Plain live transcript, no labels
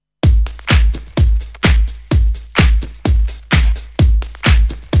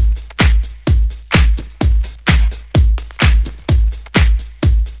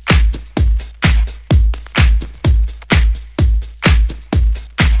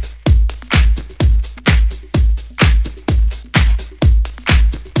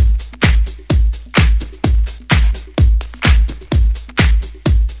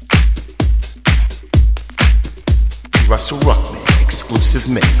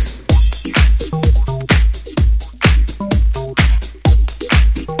mix.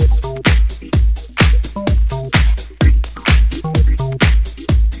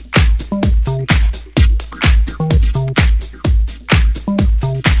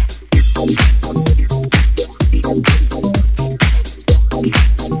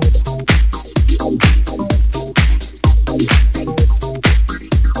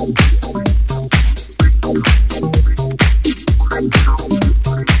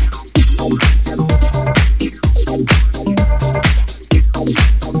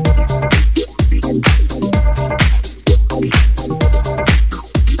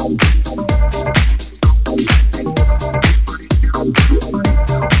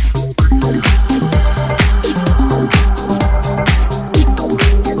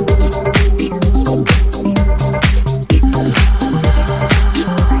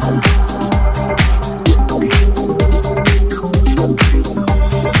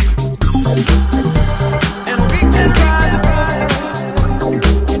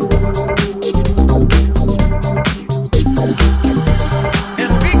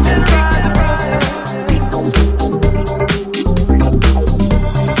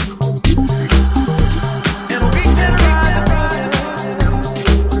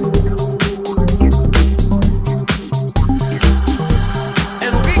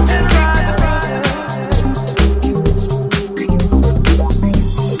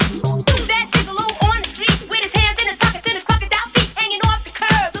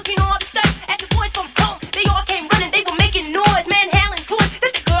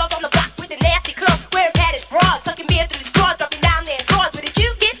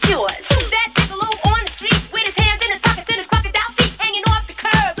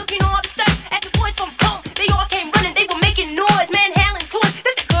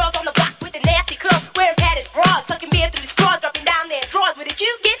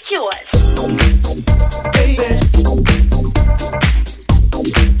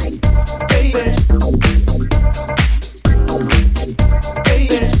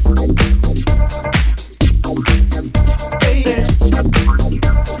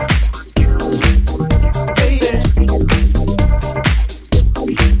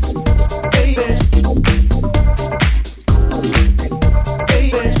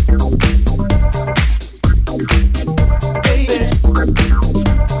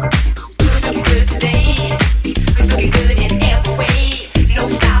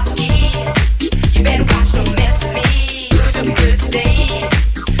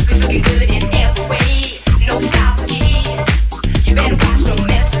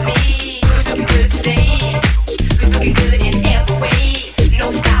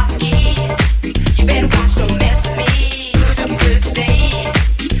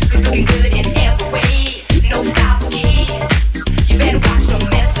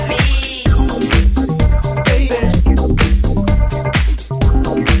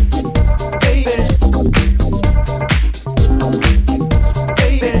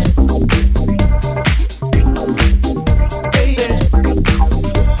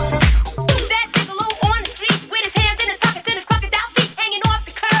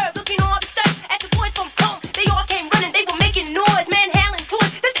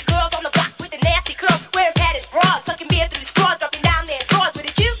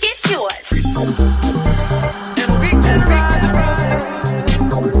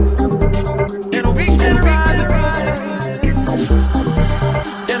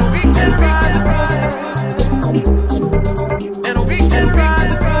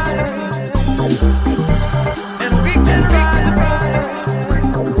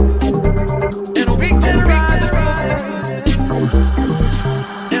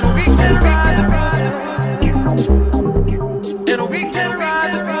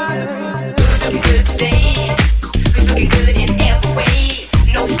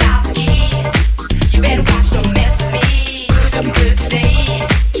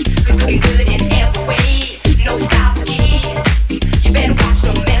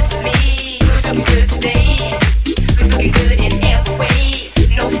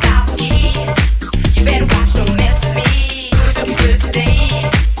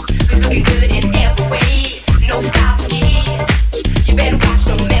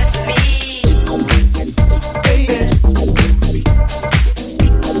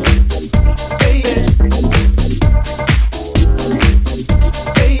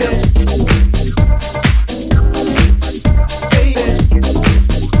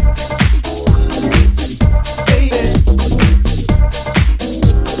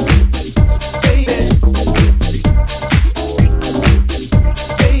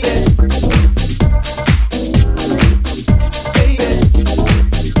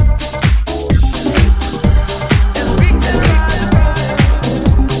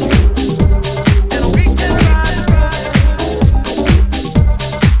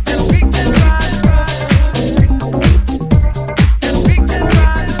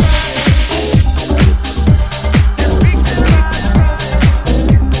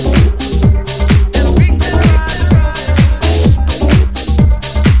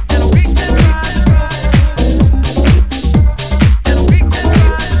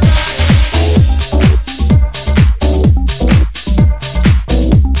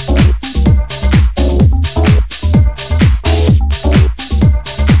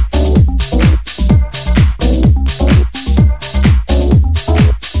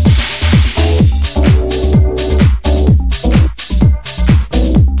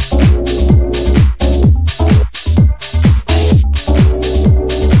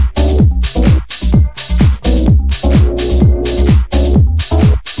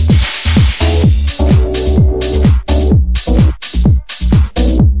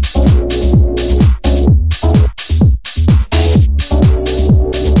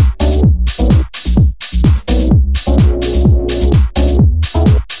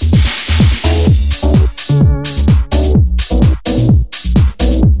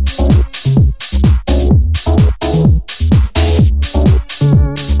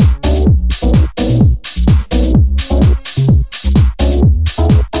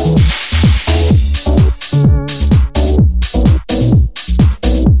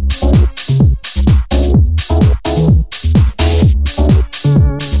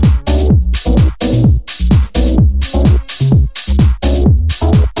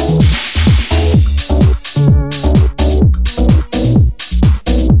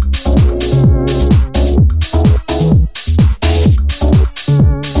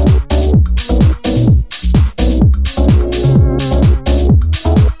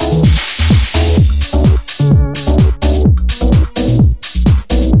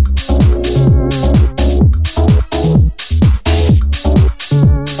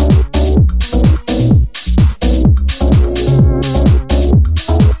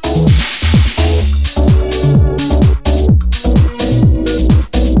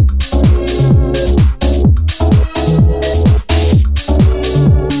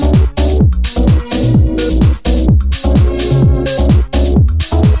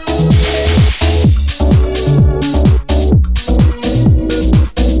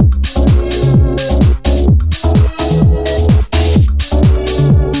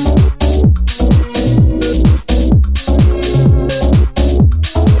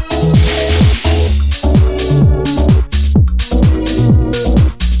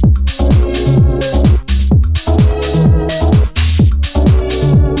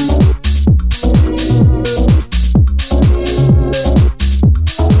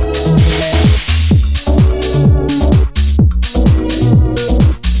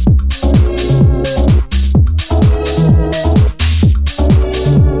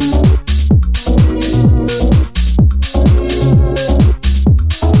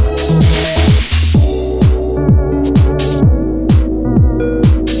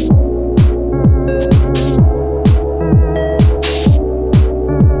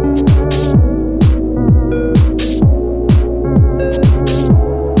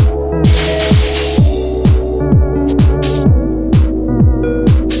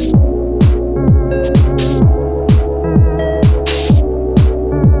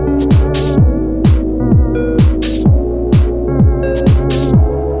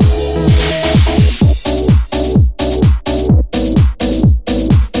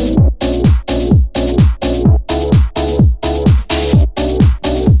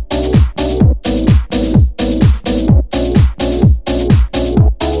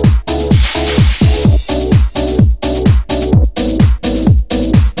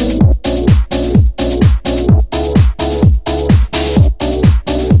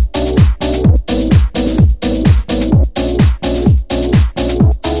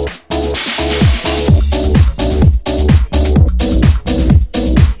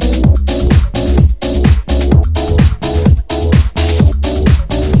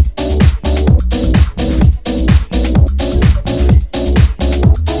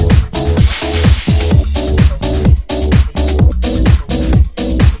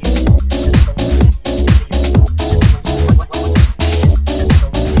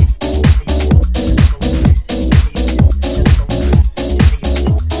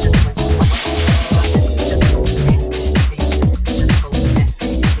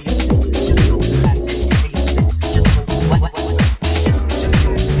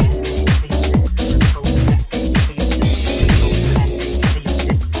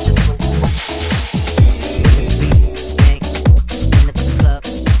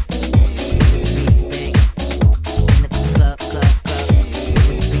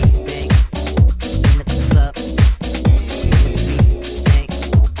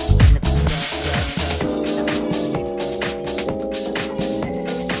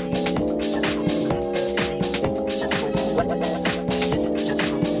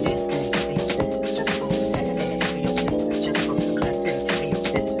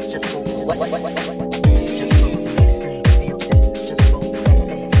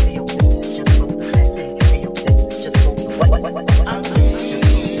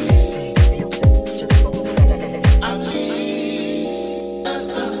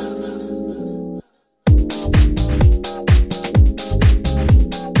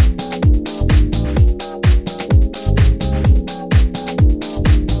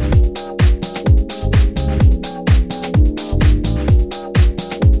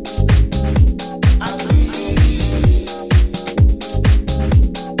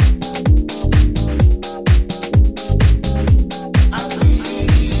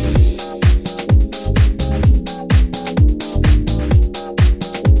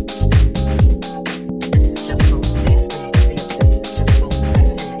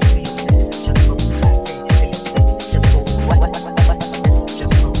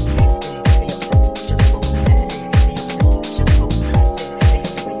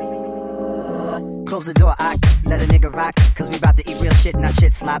 Close the door, I let a nigga rock. Cause we about to eat real shit, not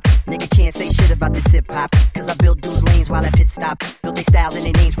shit slop. Nigga can't say shit about this hip hop. Cause I built dudes lanes while I pit stop. Built they styles and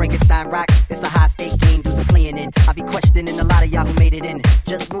they names, Frankenstein rock. It's a high stake game, dudes are playing in. I be questioning a lot of y'all who made it in.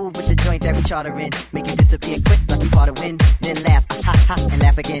 Just move with the joint that we charter in. Make it disappear quick, lucky part of win. Then laugh, ha ha, and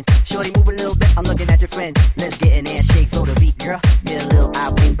laugh again. Shorty move a little bit, I'm looking at your friend. Let's get in there, shake, throw the beat, girl. Get a little eye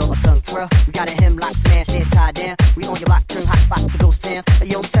wing, blow my tongue twirl. We got a hemlock smash, head tied down. We on your block, turn hot spots to ghost towns.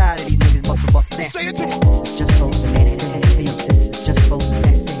 Yo, I'm tired of these niggas bust down. Say it to me. This is just for the nasty. Hey yo, this is just for the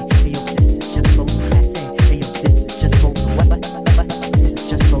sassy. Hey yo, this is just for the classy. Hey yo, this is just for the what? This is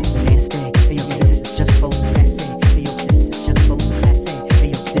just for the nasty. Hey yo, this is just for the sassy. Hey yo, this is just for the classy. Hey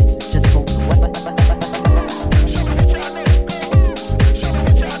yo, this is just for the what?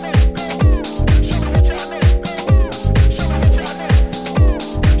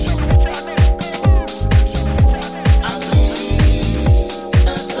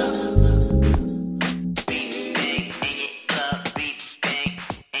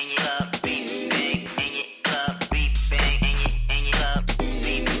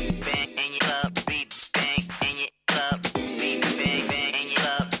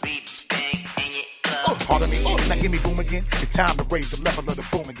 Time to raise the level of the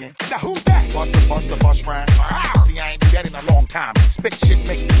boom again. Now who's that? Bust rhyme. See, I ain't do that in a long time. Spit shit,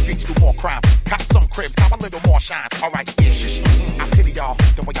 make the streets do more crime. Cop some cribs, cop a little more shine. Alright, yeah, shh. I pity y'all,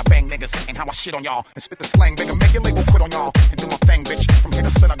 the way I bang niggas and how I shit on y'all. And spit the slang, nigga, make your label quit on y'all. And do my thing, bitch, from here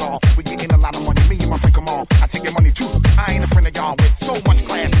to Senegal. We getting a lot of money, me and my friend Kamal. I take your money too, I ain't a friend of y'all with so much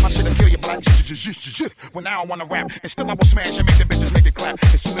class. I should've killed you black. When now I wanna rap, and still I will smash and make the bitches make it clap.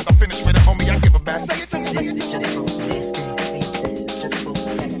 As soon as I finish with it, homie, I give it back. Say it to me. This is just for the nasty. This is just for the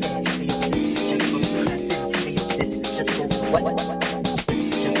sassy. Hey yo, this is just for the classy. Hey yo, this is just for the what? This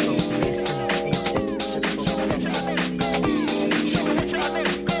is just for the nasty. Hey yo, this is just for the sassy. Show me what y'all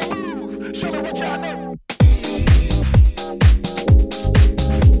know. Show me what y'all know.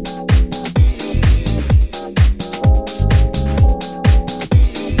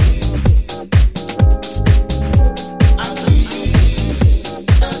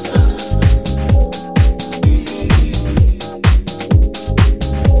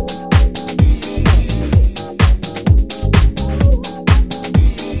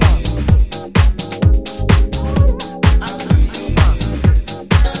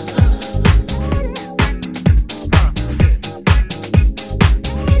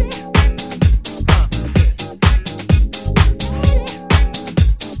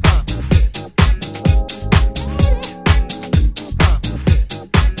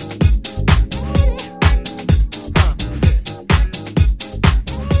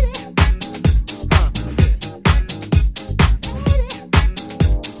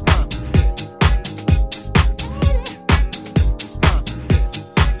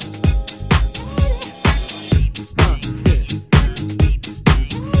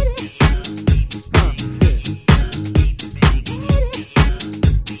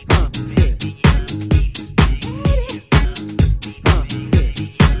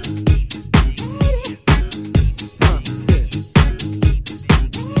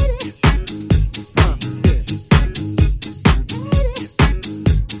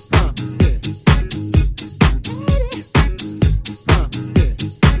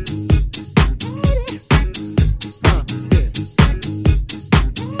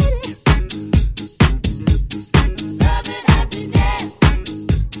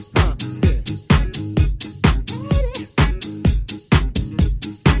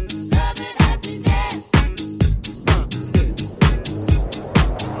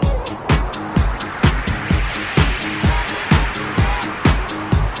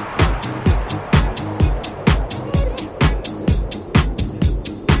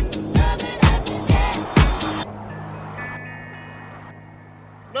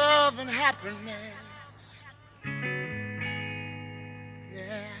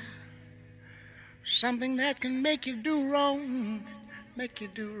 Something that can make you do wrong, make you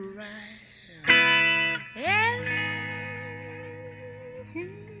do right. Yeah.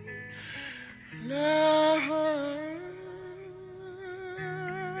 Love.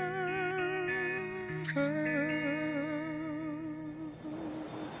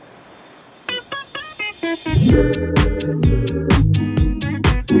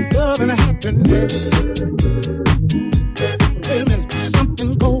 Love and happiness. Wait a minute,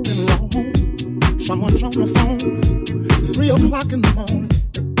 something's going wrong. Someone's on the phone, 3 o'clock in the morning,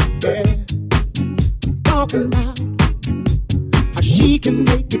 yeah, talking about how she can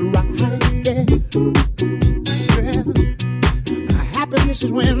make it right, yeah. Happiness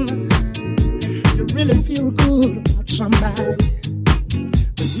is when you really feel good about somebody.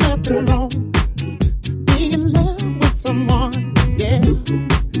 There's nothing wrong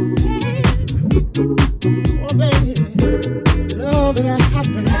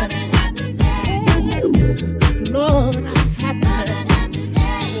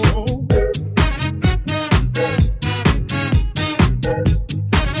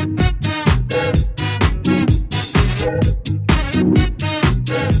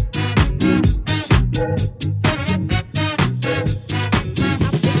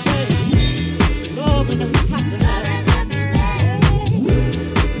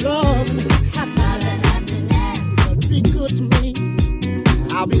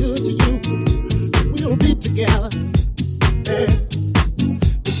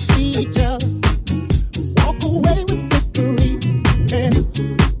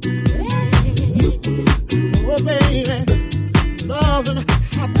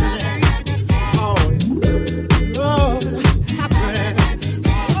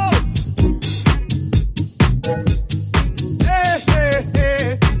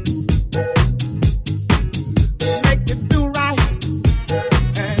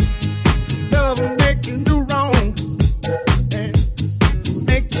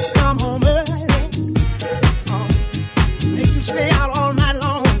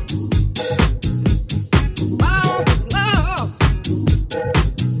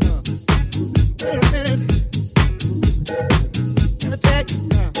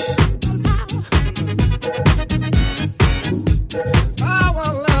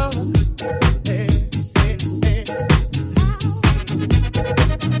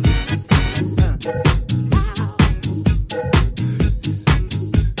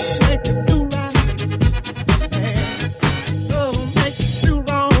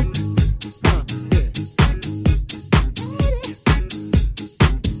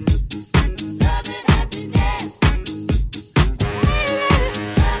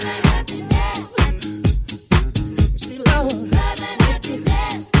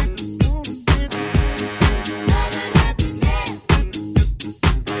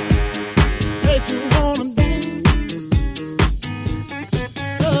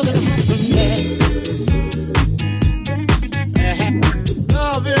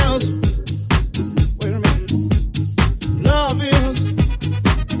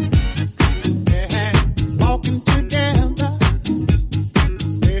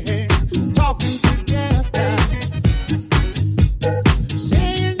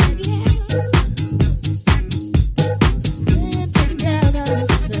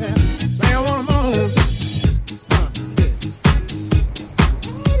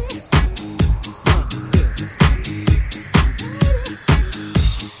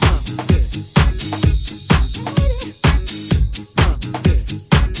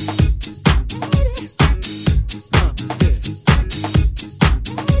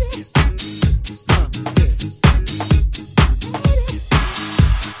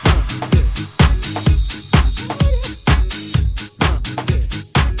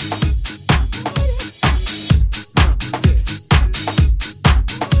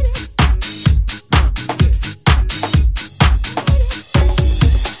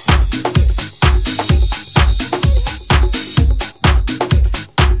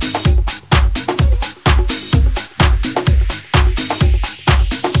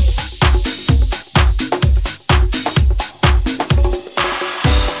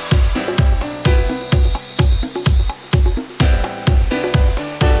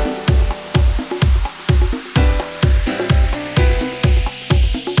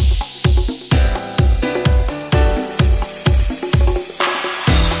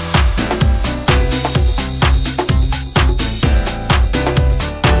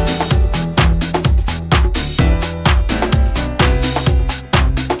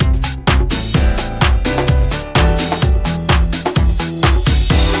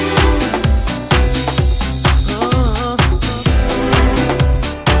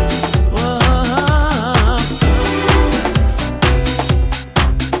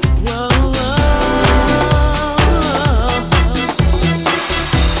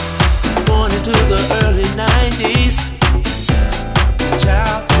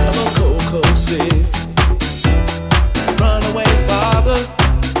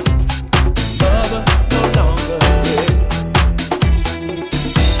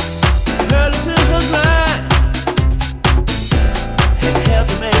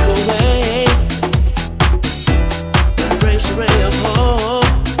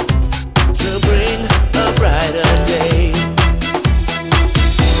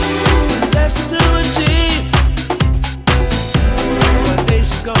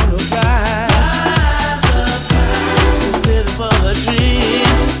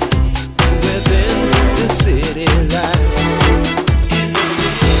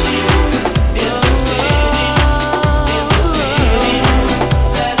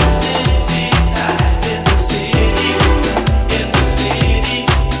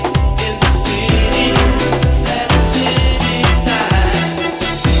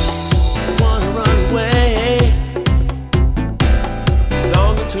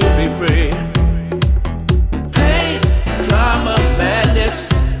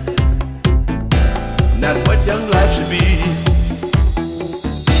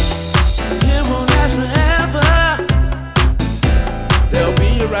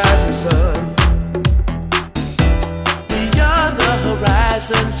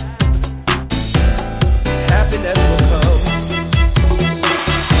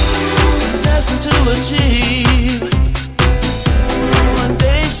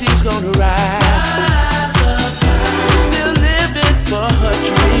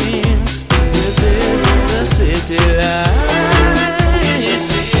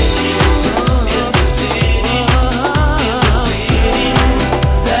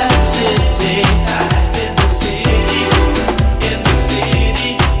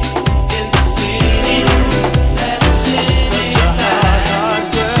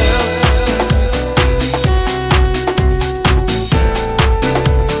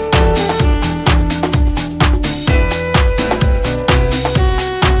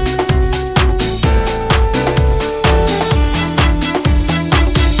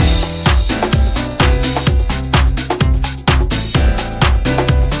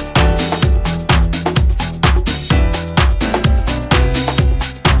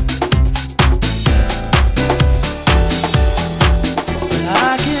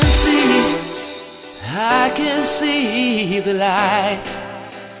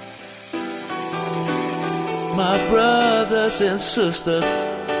And sisters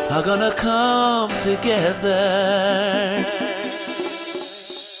are gonna come together,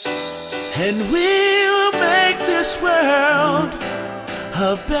 and we'll make this world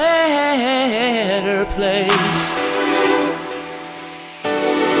a better place.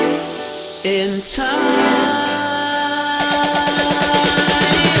 in time.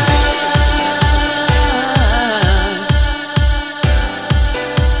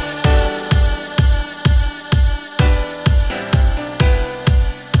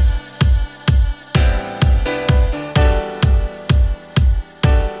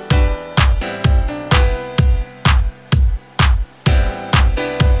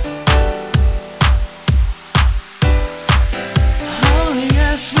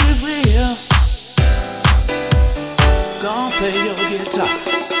 Play your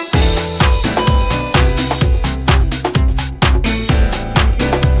guitar.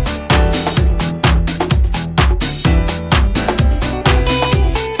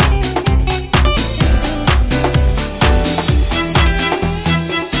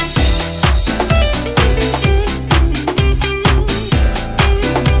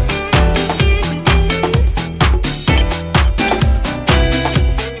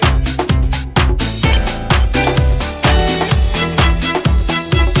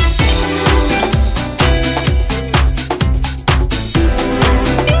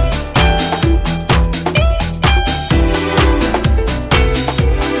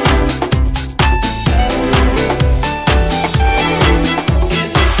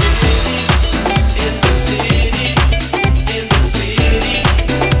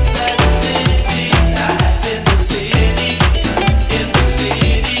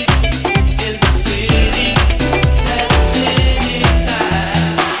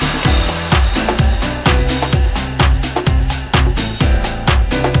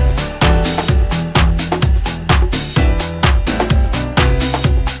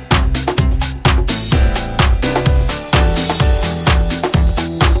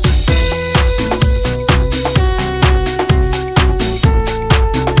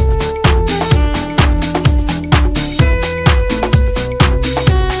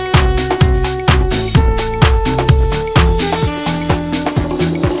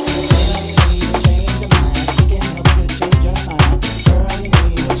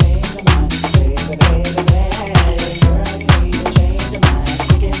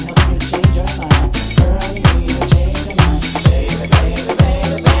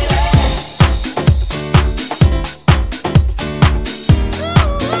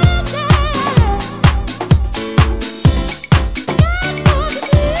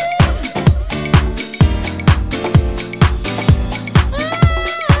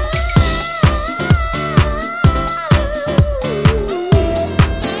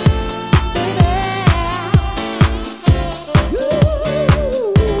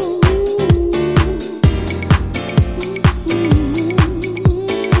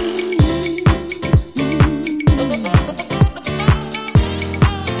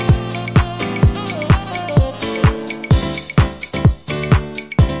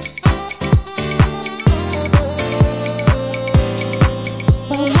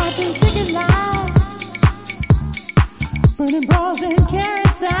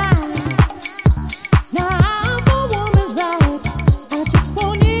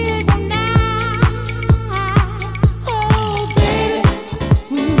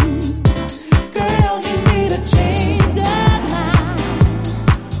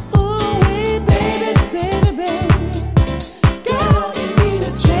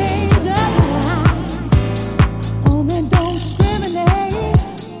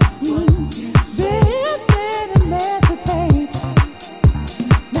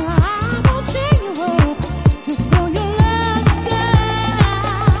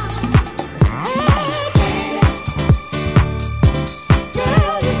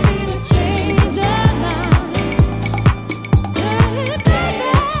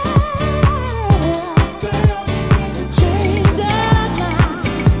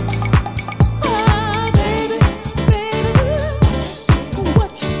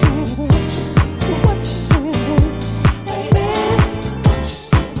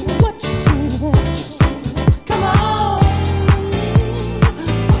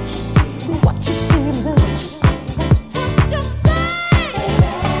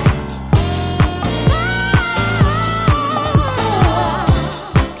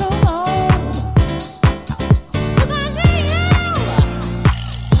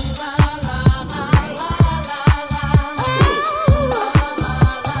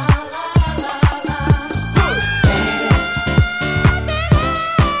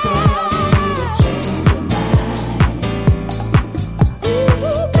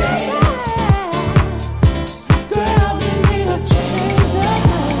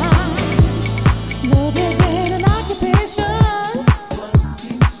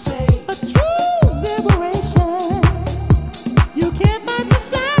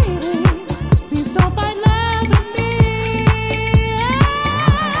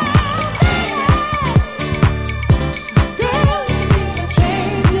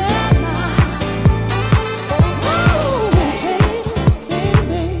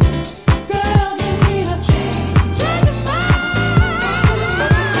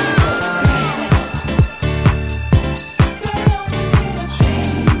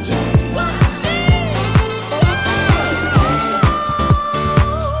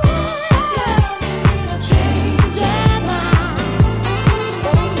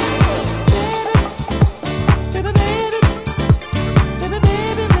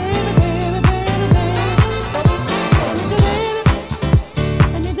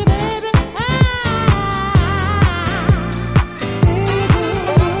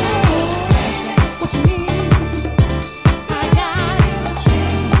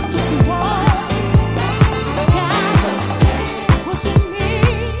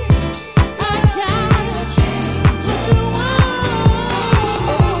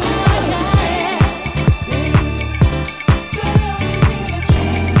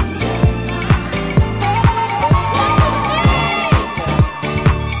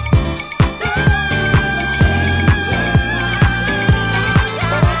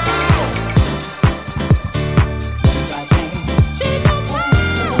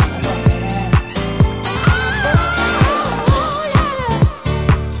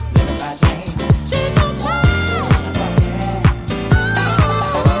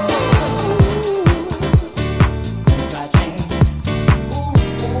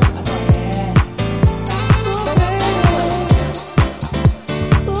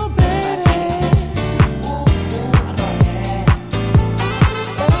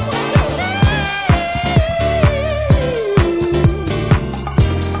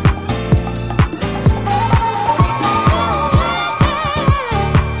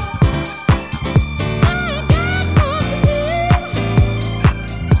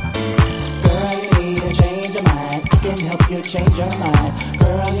 change your mind.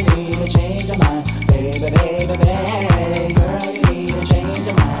 Girl, you need to change your mind. Baby, baby, baby. Girl, you need to change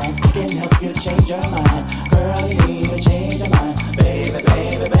your mind. I can help you change your mind. Girl, you need to change your mind. Baby,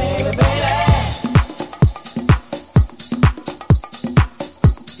 baby, baby, baby.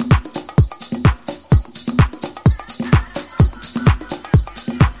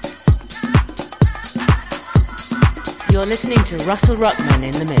 You're listening to Russell Ruckman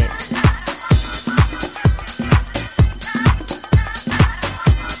in the mix.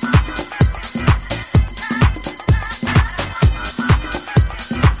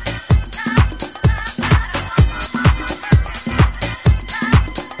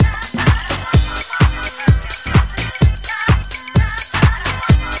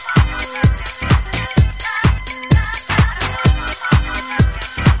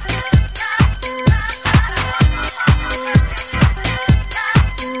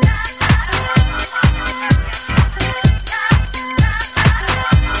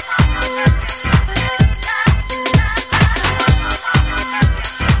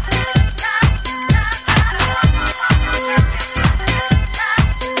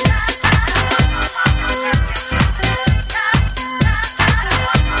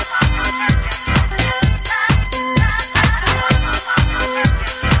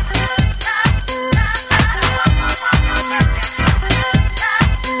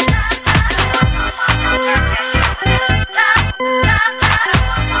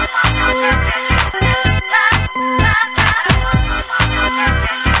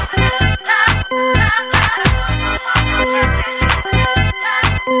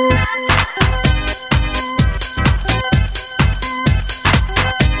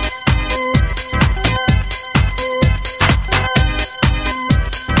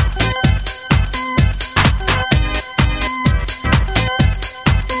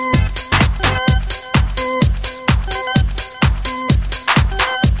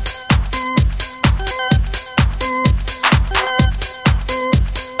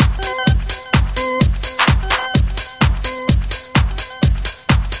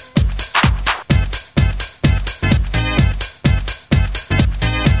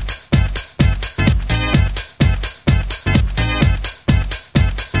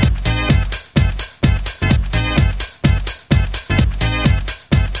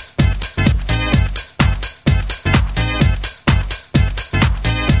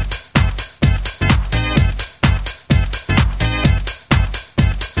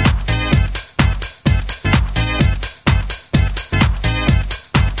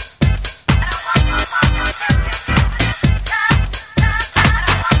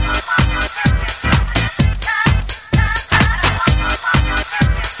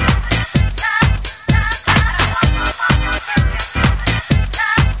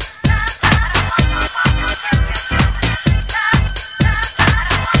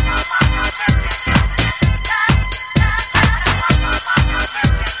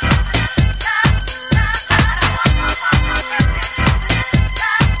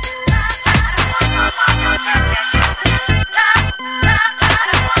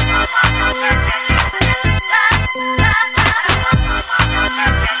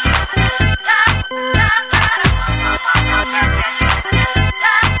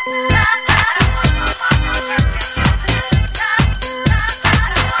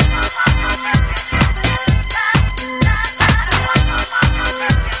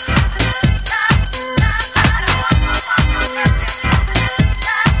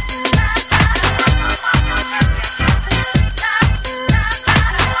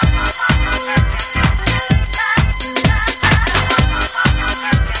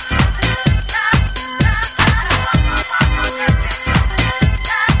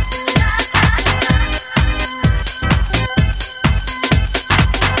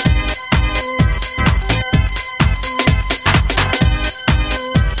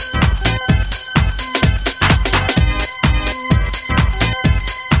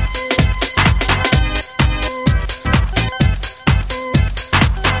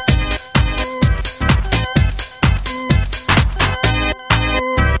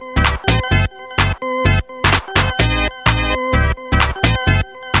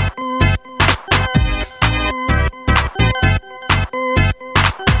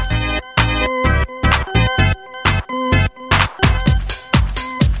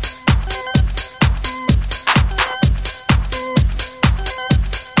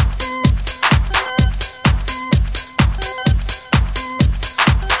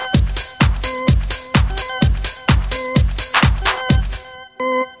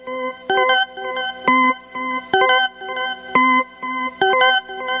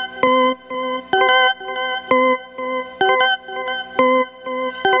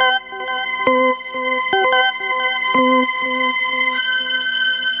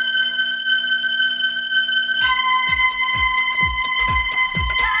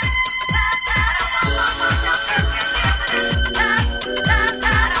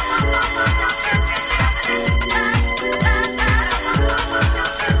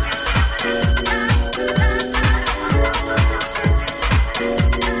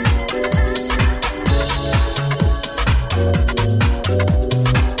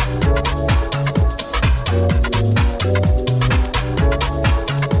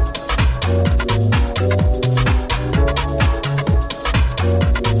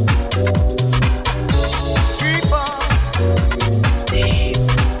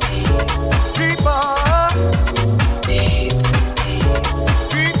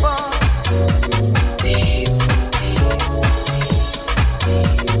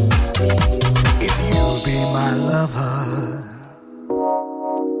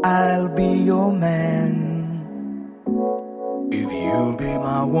 be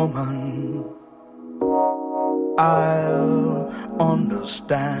my woman, I'll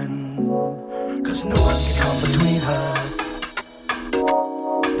understand. 'Cause no one can come between us.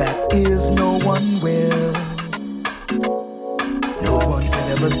 That is, no one will. No one can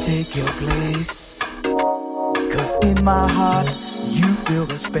ever take your place. 'Cause in my heart, you fill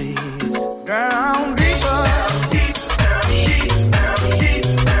the space. Down deeper, deeper, deeper,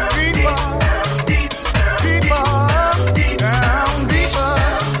 deeper, deeper, deeper, down deeper,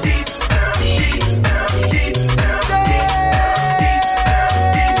 deeper, deeper, deeper,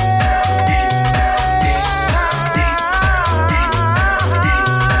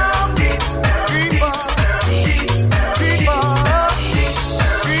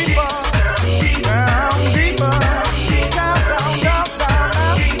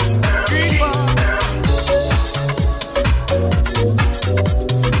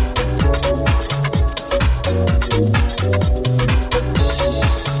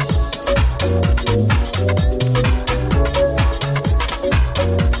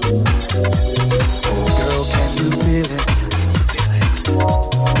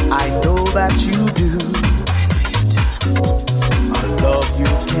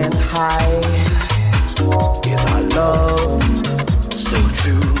 is our love so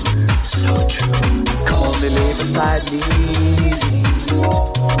true, so true. Come on, lay beside me.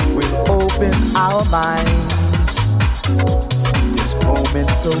 We'll open our minds. This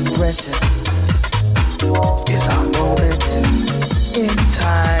moment so precious is our moment in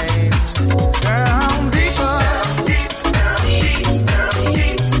time. Down deeper, deeper,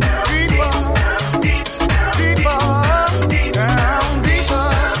 deeper, deeper, deeper, down deeper.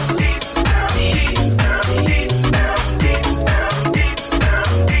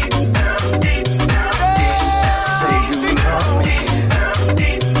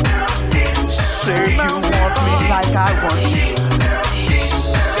 Like I want you.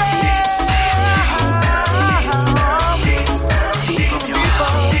 Deep from your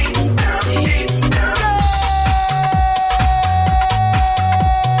heart.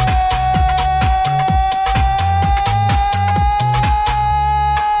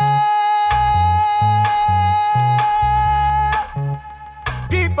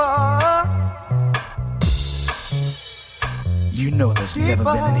 Deeper. You know there's never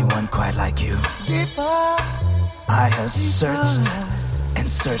been anyone quite like you. Deeper. I have searched and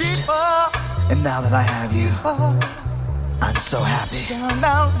searched, and now that I have you, I'm so happy, and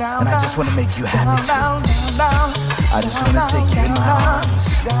I just want to make you happy too. I just want to take you in my arms.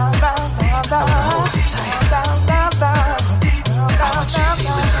 I want to hold you tight. I want you to be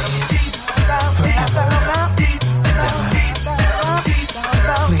with me forever and ever.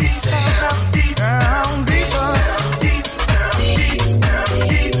 Please say, down deeper.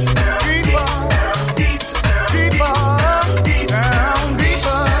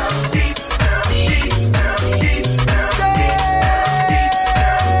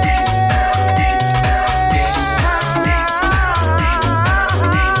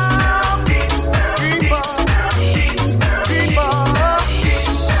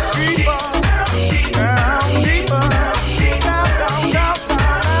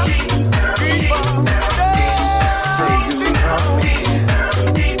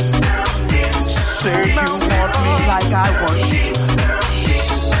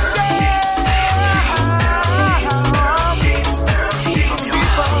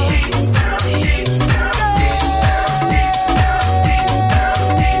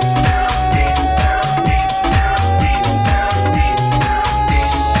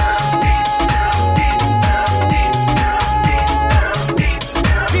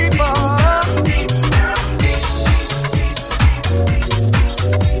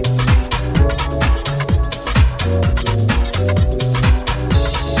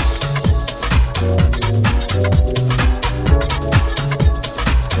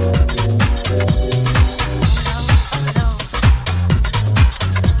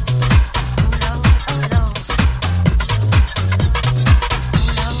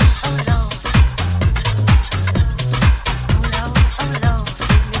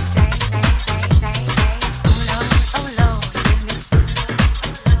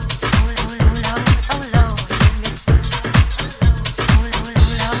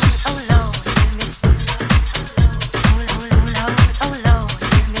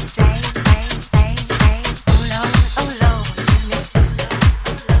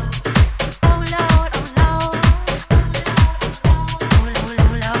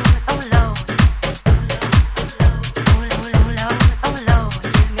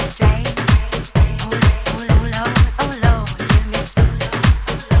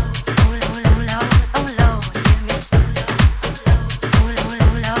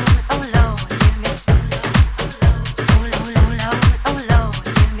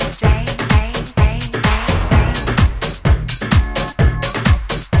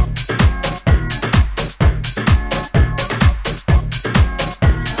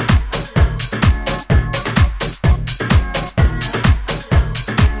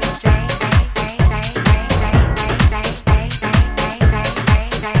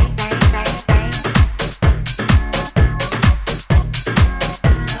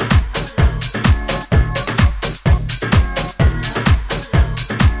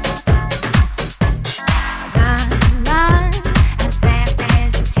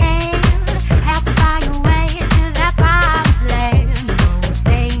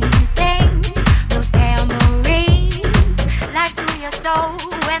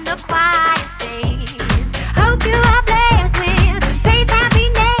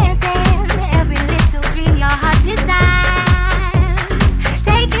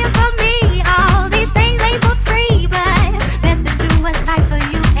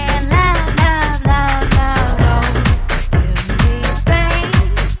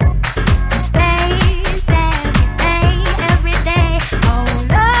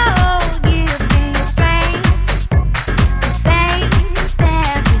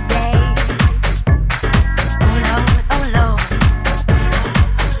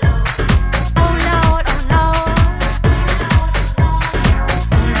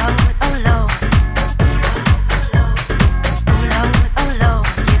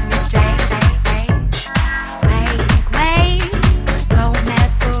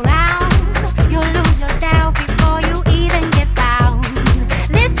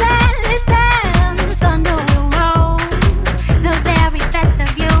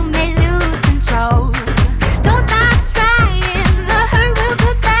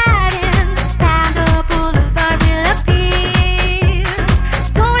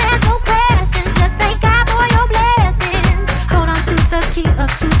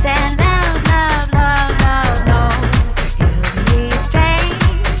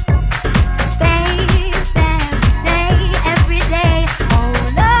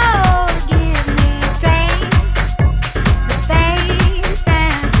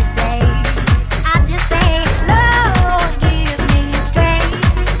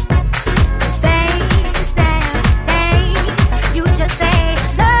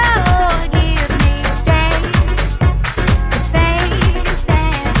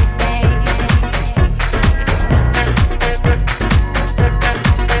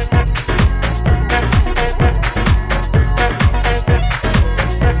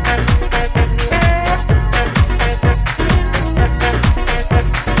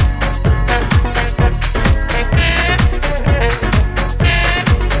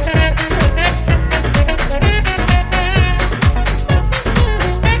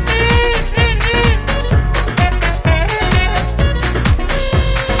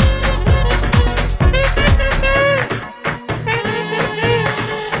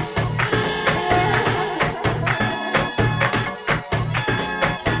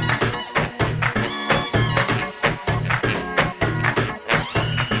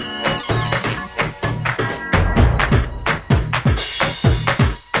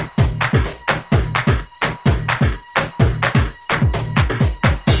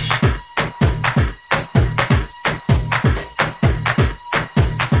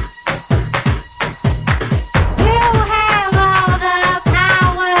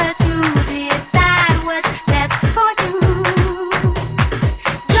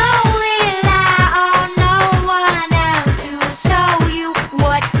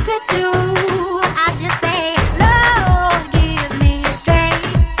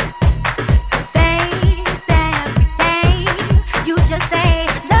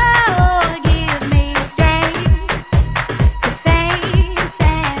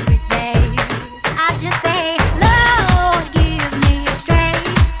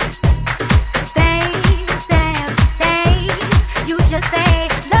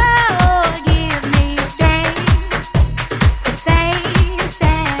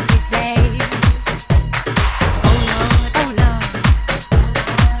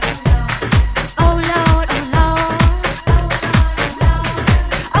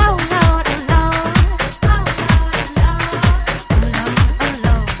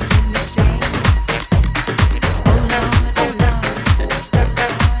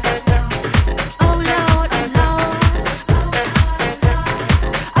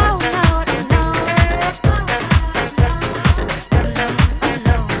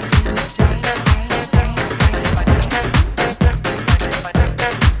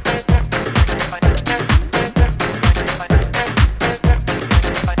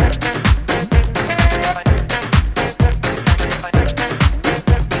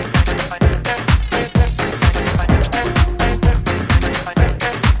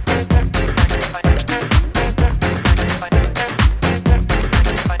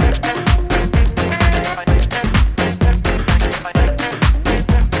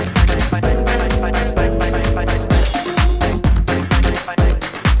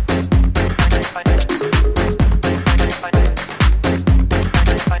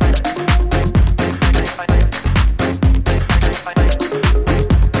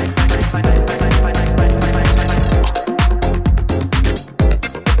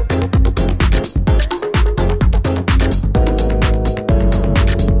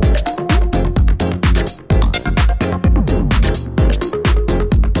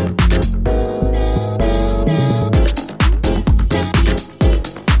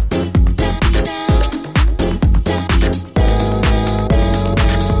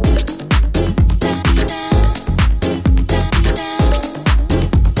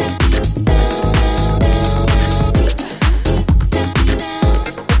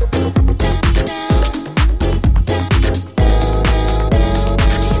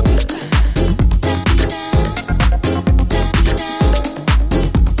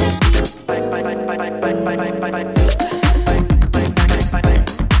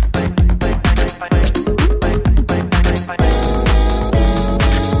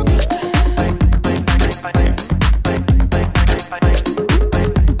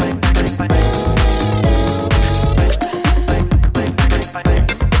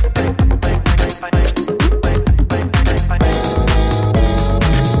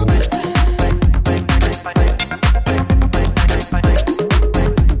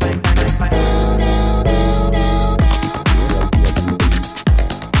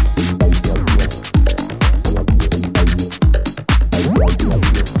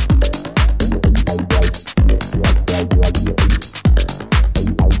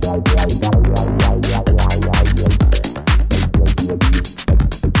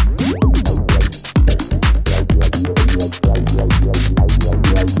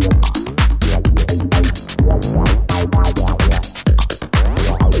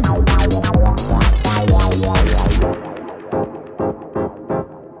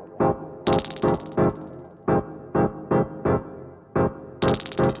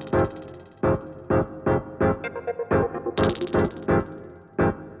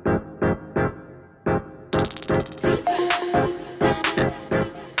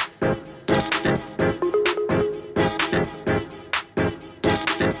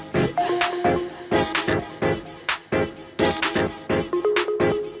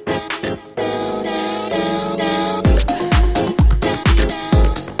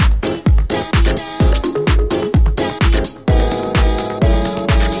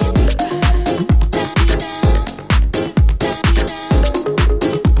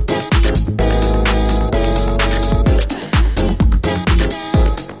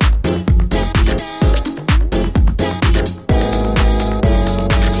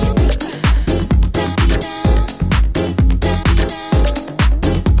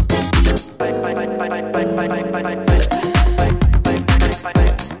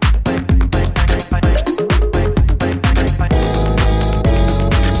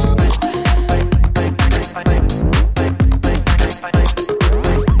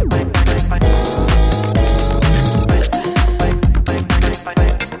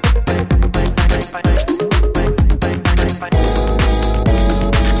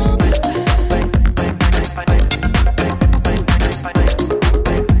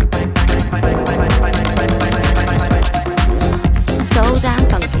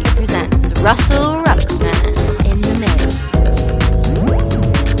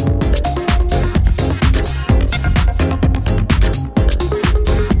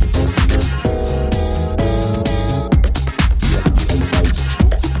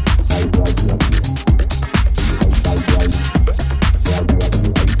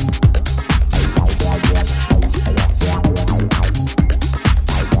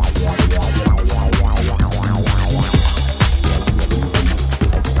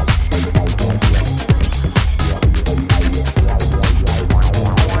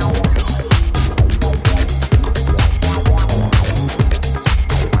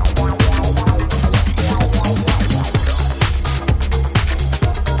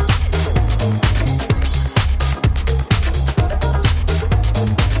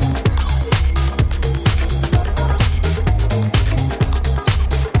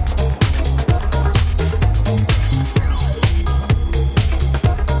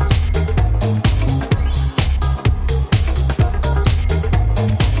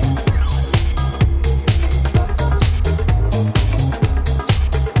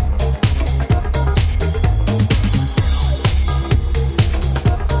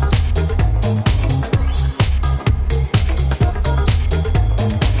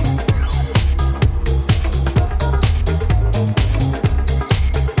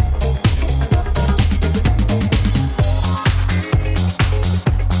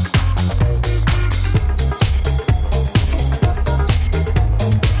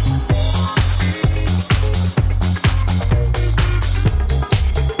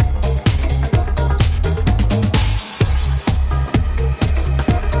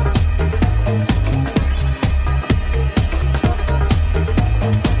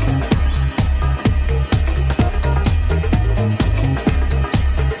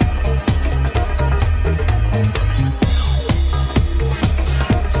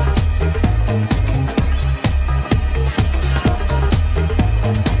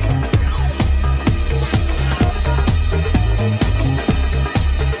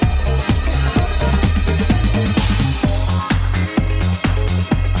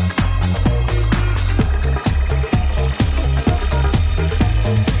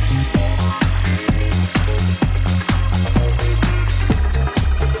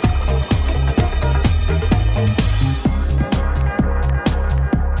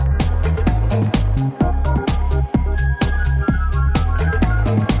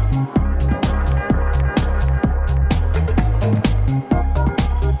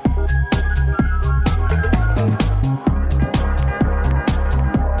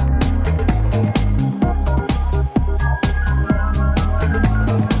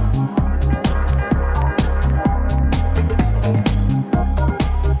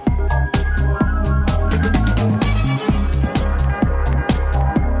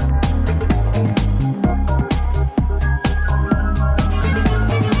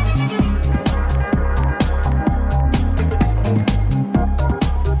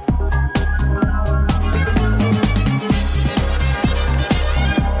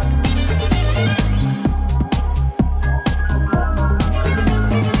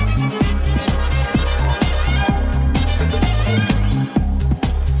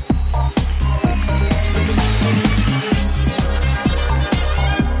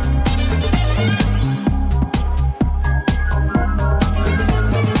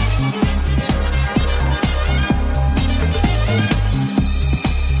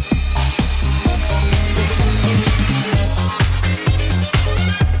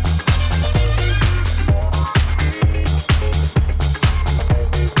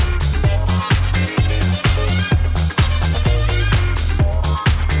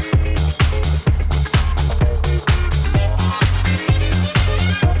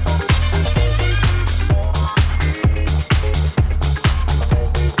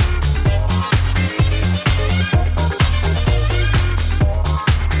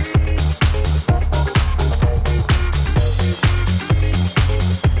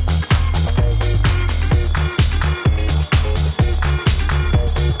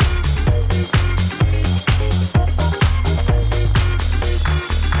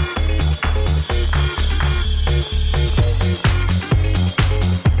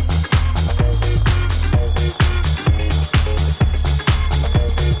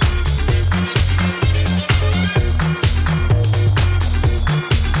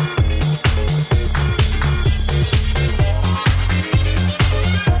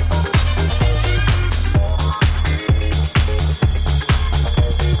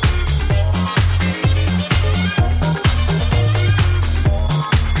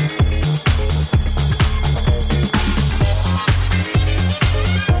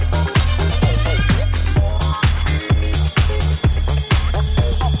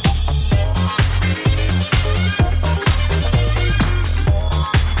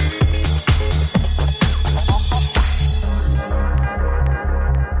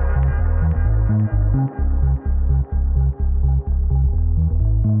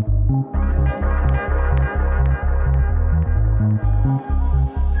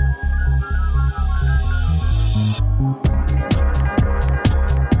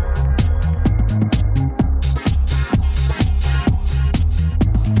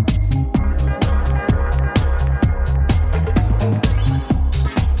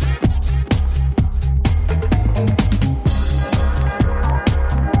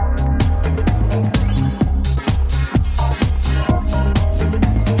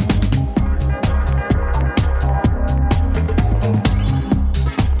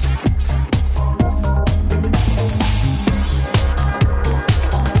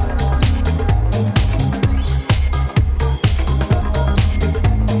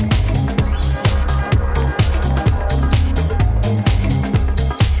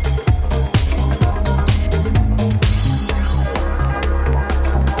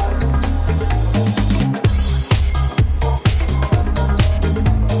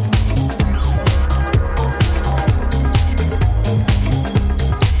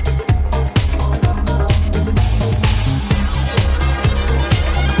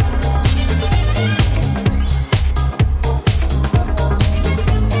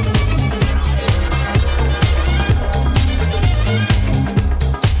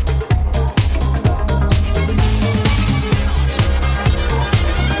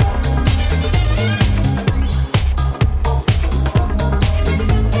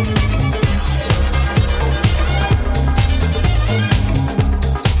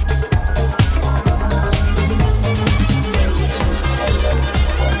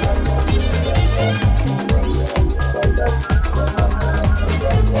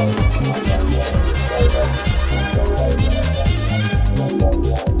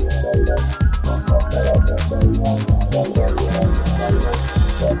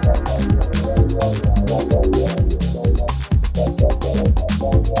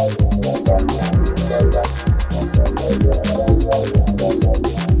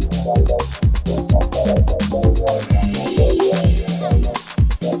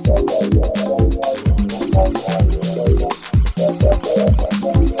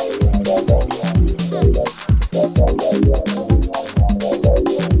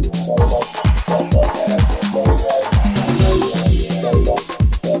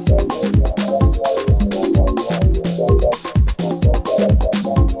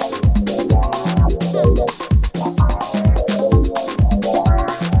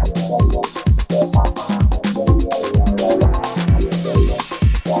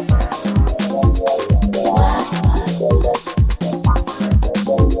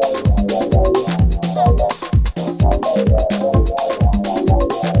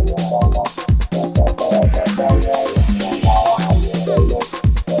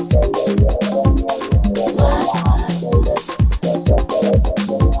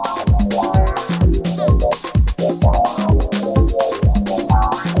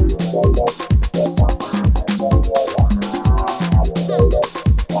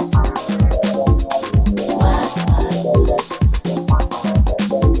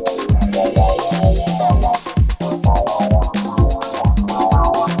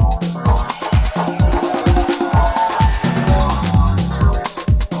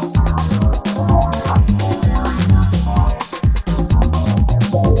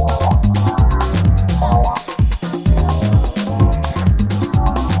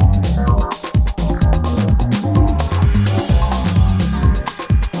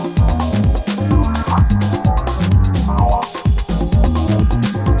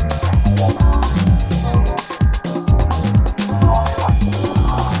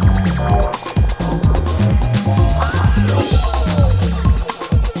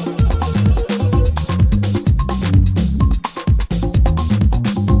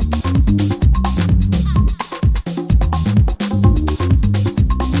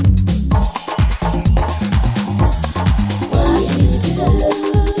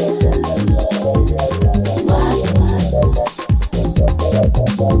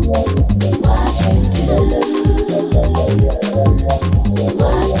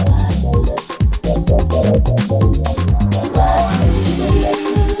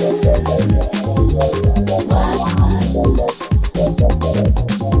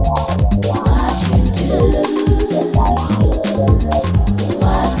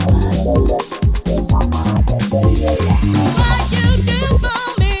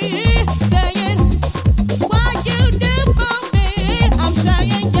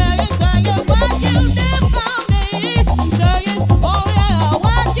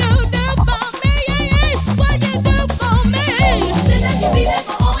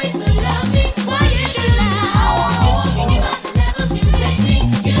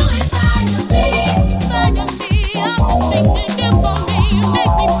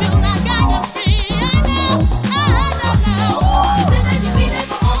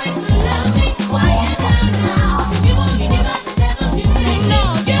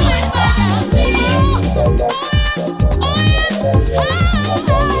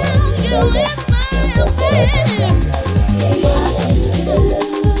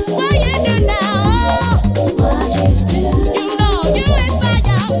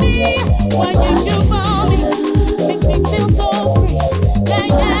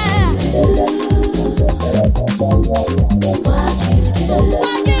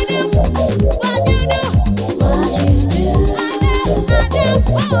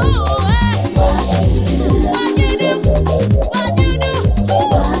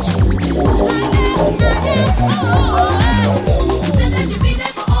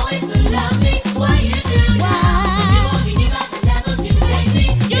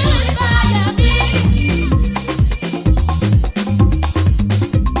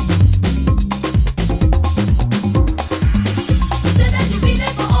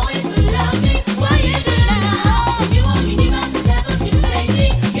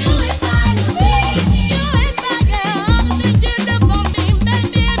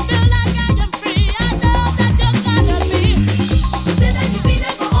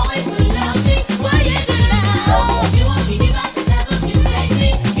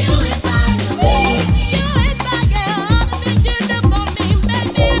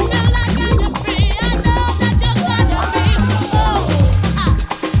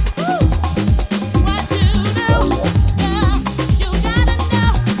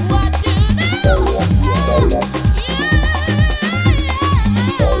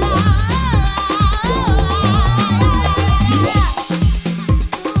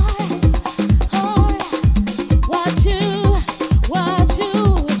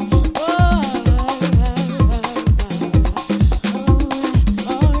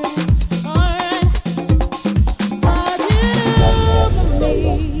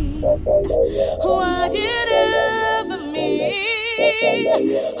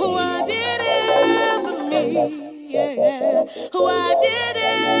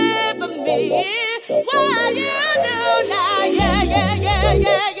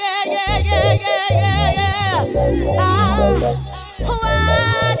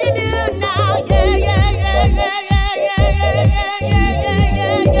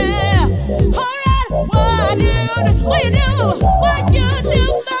 What you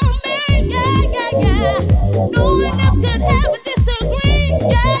do for me, yeah, yeah, yeah. No one